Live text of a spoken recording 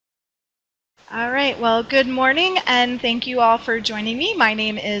All right, well, good morning, and thank you all for joining me. My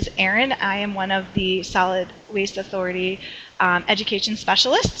name is Erin. I am one of the Solid Waste Authority education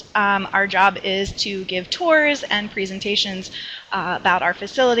specialists. Our job is to give tours and presentations about our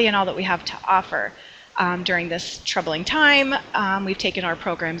facility and all that we have to offer. During this troubling time, we've taken our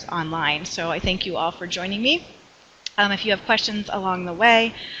programs online, so I thank you all for joining me. If you have questions along the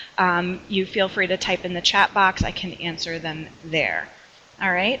way, you feel free to type in the chat box. I can answer them there.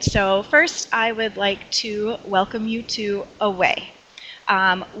 All right, so first I would like to welcome you to Away.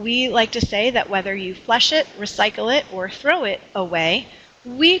 We like to say that whether you flush it, recycle it, or throw it away,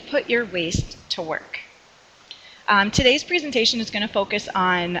 we put your waste to work. Today's presentation is going to focus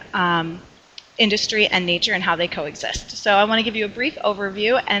on industry and nature and how they coexist. So I want to give you a brief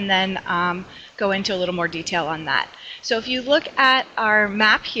overview and then go into a little more detail on that. So if you look at our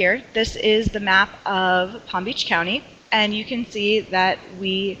map here, this is the map of Palm Beach County. And you can see that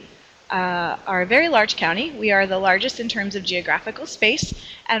we are a very large county. We are the largest in terms of geographical space,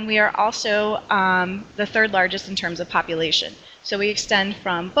 and we are also the third largest in terms of population. So we extend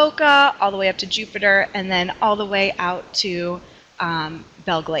from Boca all the way up to Jupiter, and then all the way out to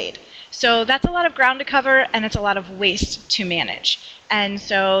Belle Glade. So that's a lot of ground to cover, and it's a lot of waste to manage. And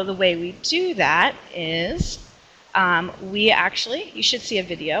so the way we do that is you should see a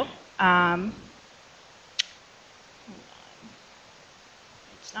video.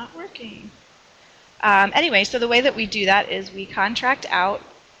 Not working. Anyway, so the way that we do that is we contract out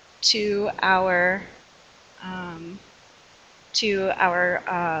to our I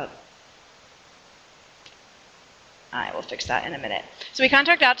will fix that in a minute. So we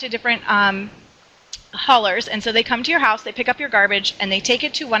contract out to different haulers, and so they come to your house, they pick up your garbage, and they take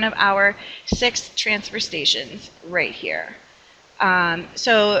it to one of our 6 transfer stations right here.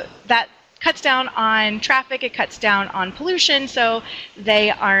 So that cuts down on traffic, it cuts down on pollution, so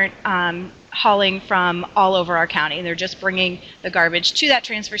they aren't hauling from all over our county. They're just bringing the garbage to that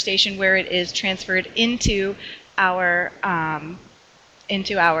transfer station where it is transferred into our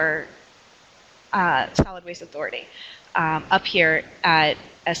Solid Waste Authority up here at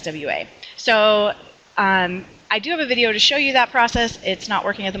SWA. So I do have a video to show you that process. It's not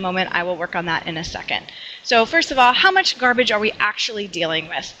working at the moment. I will work on that in a second. So first of all, how much garbage are we actually dealing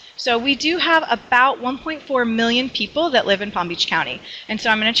with? So we do have about 1.4 million people that live in Palm Beach County. And so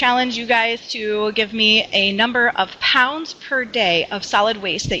I'm going to challenge you guys to give me a number of pounds per day of solid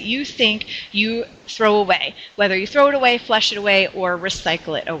waste that you think you throw away, whether you throw it away, flush it away, or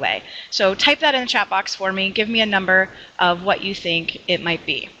recycle it away. So type that in the chat box for me. Give me a number of what you think it might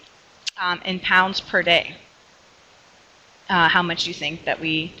be in pounds per day. How much you think that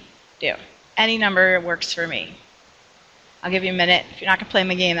we do. Any number works for me. I'll give you a minute. If you're not going to play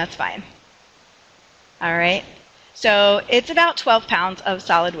my game, that's fine. All right. So it's about 12 pounds of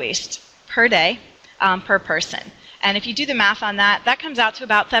solid waste per day per person. And if you do the math on that, that comes out to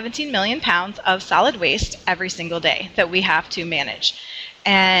about 17 million pounds of solid waste every single day that we have to manage.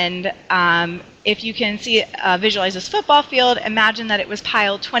 And if you can see, visualize this football field, imagine that it was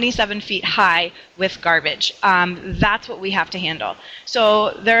piled 27 feet high with garbage. That's what we have to handle.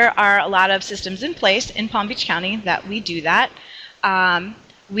 So there are a lot of systems in place in Palm Beach County that we do that.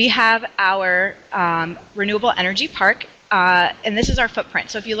 We have our renewable energy park, and this is our footprint.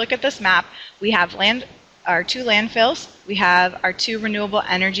 So if you look at this map, we have our 2 landfills, we have our 2 renewable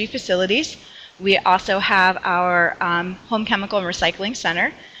energy facilities. We also have our home chemical and recycling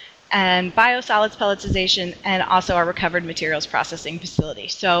center and biosolids pelletization, and also our recovered materials processing facility.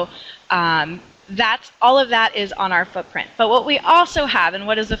 So all of that is on our footprint. But what we also have, and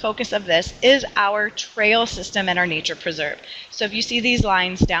what is the focus of this, is our trail system and our nature preserve. So if you see these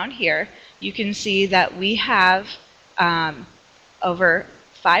lines down here, you can see that we have over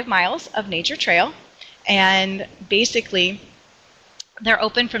 5 miles of nature trail, and basically they're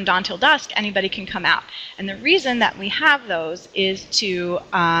open from dawn till dusk. Anybody can come out. And the reason that we have those is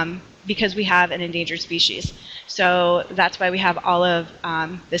because we have an endangered species. So that's why we have all of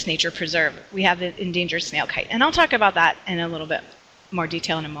this nature preserve. We have the endangered snail kite. And I'll talk about that in a little bit more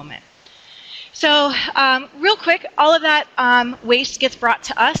detail in a moment. So real quick, all of that waste gets brought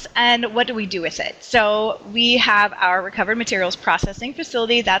to us, and what do we do with it? So we have our recovered materials processing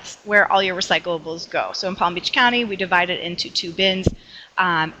facility. That's where all your recyclables go. So in Palm Beach County, we divide it into 2 bins,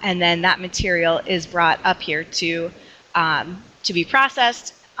 and then that material is brought up here to be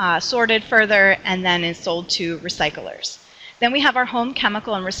processed, sorted further, and then is sold to recyclers. Then we have our home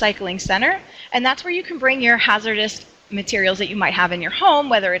chemical and recycling center, and that's where you can bring your hazardous materials that you might have in your home,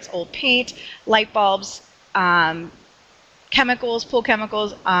 whether it's old paint, light bulbs, chemicals, pool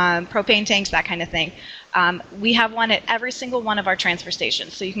chemicals, propane tanks, that kind of thing. We have one at every single one of our transfer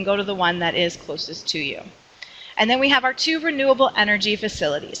stations, so you can go to the one that is closest to you. And then we have our 2 renewable energy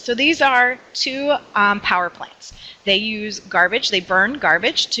facilities. So these are 2 power plants. They use garbage, they burn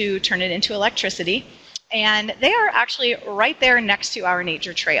garbage to turn it into electricity, and they are actually right there next to our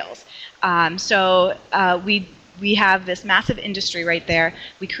nature trails. We have this massive industry right there.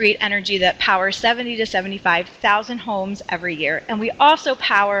 We create energy that powers 70 to 75,000 homes every year, and we also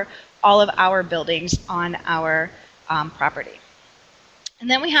power all of our buildings on our property. And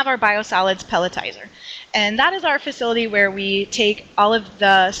then we have our biosolids pelletizer, and that is our facility where we take all of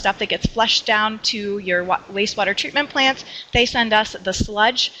the stuff that gets flushed down to your wastewater treatment plants. They send us the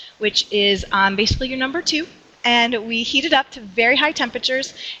sludge, which is basically your number 2. And we heat it up to very high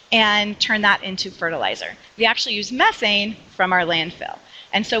temperatures and turn that into fertilizer. We actually use methane from our landfill.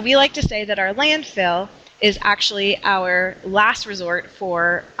 And so we like to say that our landfill is actually our last resort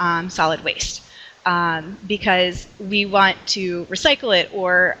for solid waste, because we want to recycle it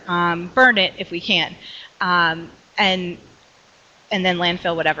or burn it if we can, and then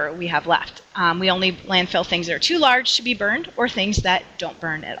landfill whatever we have left. We only landfill things that are too large to be burned or things that don't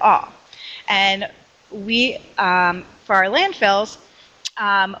burn at all. And we, for our landfills,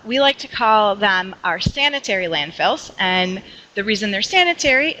 we like to call them our sanitary landfills, and the reason they're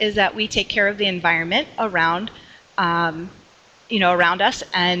sanitary is that we take care of the environment around, around us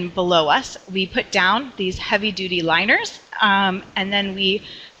and below us. We put down these heavy-duty liners, and then we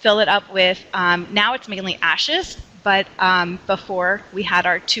fill it up with, now it's mainly ashes, but before we had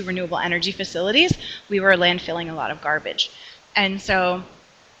our 2 renewable energy facilities, we were landfilling a lot of garbage. And so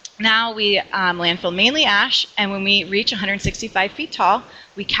now we landfill mainly ash, and when we reach 165 feet tall,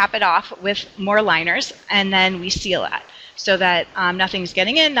 we cap it off with more liners, and then we seal that so that nothing's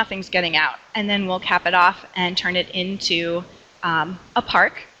getting in, nothing's getting out. And then we'll cap it off and turn it into a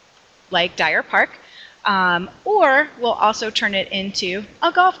park, like Dyer Park, or we'll also turn it into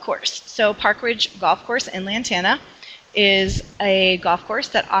a golf course. So Park Ridge Golf Course in Lantana is a golf course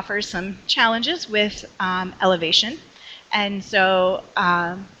that offers some challenges with elevation, and so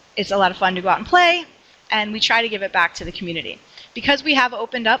it's a lot of fun to go out and play, and we try to give it back to the community. Because we have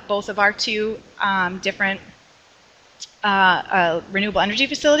opened up both of our 2 different renewable energy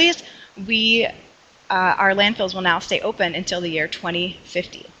facilities, our landfills will now stay open until the year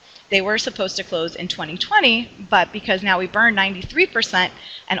 2050. They were supposed to close in 2020, but because now we burn 93%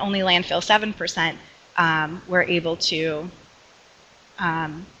 and only landfill 7%, we're able to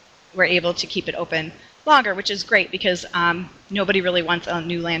keep it open longer, which is great because nobody really wants a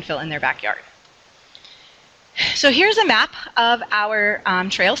new landfill in their backyard. So here's a map of our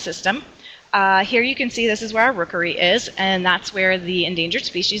trail system. Here you can see this is where our rookery is, and that's where the endangered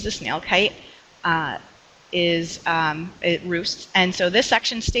species, the snail kite, it roosts. And so this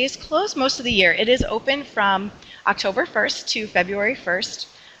section stays closed most of the year. It is open from October 1st to February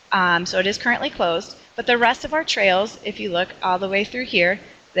 1st, so it is currently closed. But the rest of our trails, if you look all the way through here,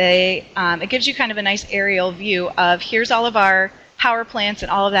 it gives you kind of a nice aerial view of here's all of our power plants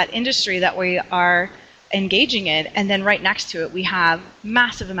and all of that industry that we are engaging in, and then right next to it we have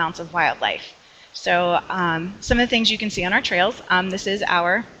massive amounts of wildlife. So some of the things you can see on our trails, this is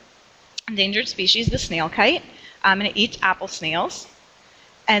our endangered species, the snail kite, and it eats apple snails.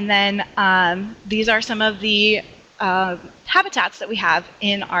 And then these are some of the habitats that we have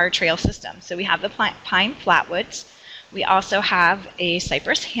in our trail system. So we have the pine flatwoods. We also have a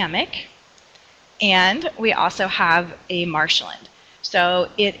cypress hammock, and we also have a marshland. So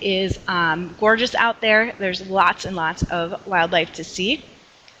it is gorgeous out there. There's lots and lots of wildlife to see.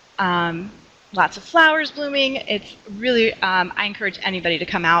 Lots of flowers blooming. It's really, I encourage anybody to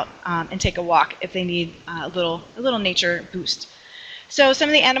come out and take a walk if they need a little nature boost. So some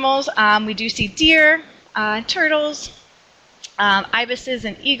of the animals, we do see deer, turtles, ibises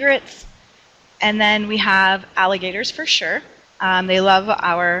and egrets, and then we have alligators for sure. They love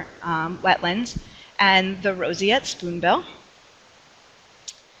our wetlands, and the roseate spoonbill.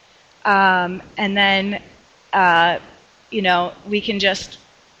 And then,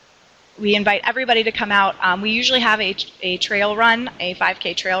 we invite everybody to come out. We usually have a trail run, a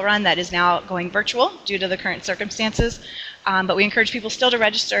 5K trail run that is now going virtual due to the current circumstances. But we encourage people still to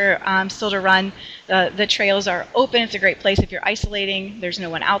register, still to run. The trails are open. It's a great place if you're isolating. There's no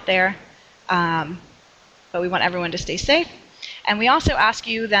one out there. But we want everyone to stay safe. And we also ask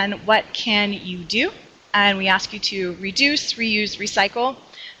you then, what can you do? And we ask you to reduce, reuse, recycle,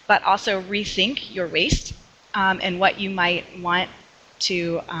 but also rethink your waste and what you might want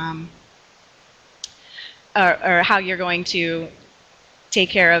to, or how you're going to take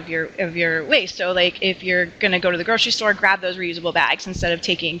care of your waste. So like if you're going to go to the grocery store, grab those reusable bags instead of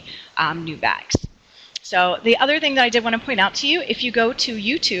taking new bags. So the other thing that I did want to point out to you, if you go to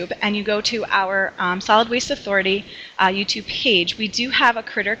YouTube and you go to our Solid Waste Authority YouTube page, we do have a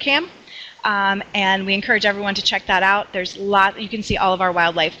critter cam, and we encourage everyone to check that out. There's you can see all of our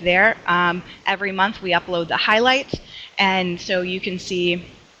wildlife there. Every month we upload the highlights, and so you can see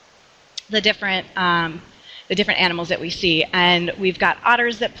the different animals that we see. And we've got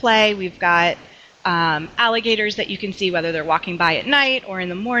otters that play, we've got alligators that you can see whether they're walking by at night or in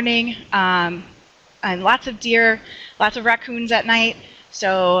the morning, and lots of deer, lots of raccoons at night.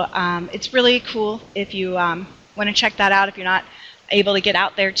 So it's really cool if you want to check that out if you're not able to get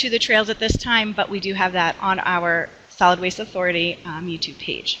out there to the trails at this time, but we do have that on our Solid Waste Authority YouTube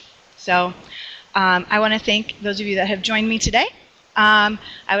page. So I want to thank those of you that have joined me today. I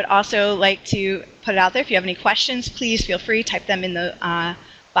would also like to put it out there, if you have any questions, please feel free, type them in the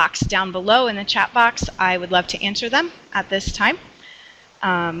box down below in the chat box. I would love to answer them at this time.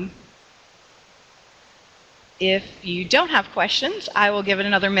 If you don't have questions, I will give it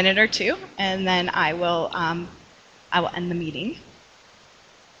another minute or two, and then I will end the meeting.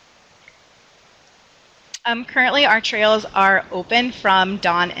 Currently, our trails are open from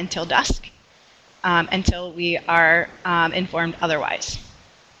dawn until dusk, until we are informed otherwise.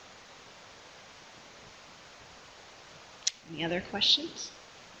 Any other questions?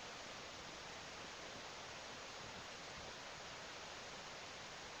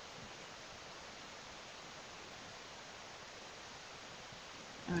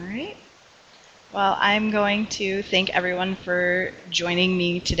 All right. Well, I'm going to thank everyone for joining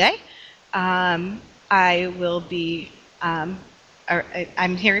me today. I will be,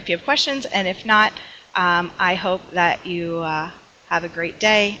 I'm here if you have questions, and if not, I hope that you have a great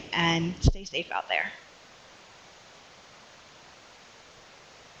day and stay safe out there.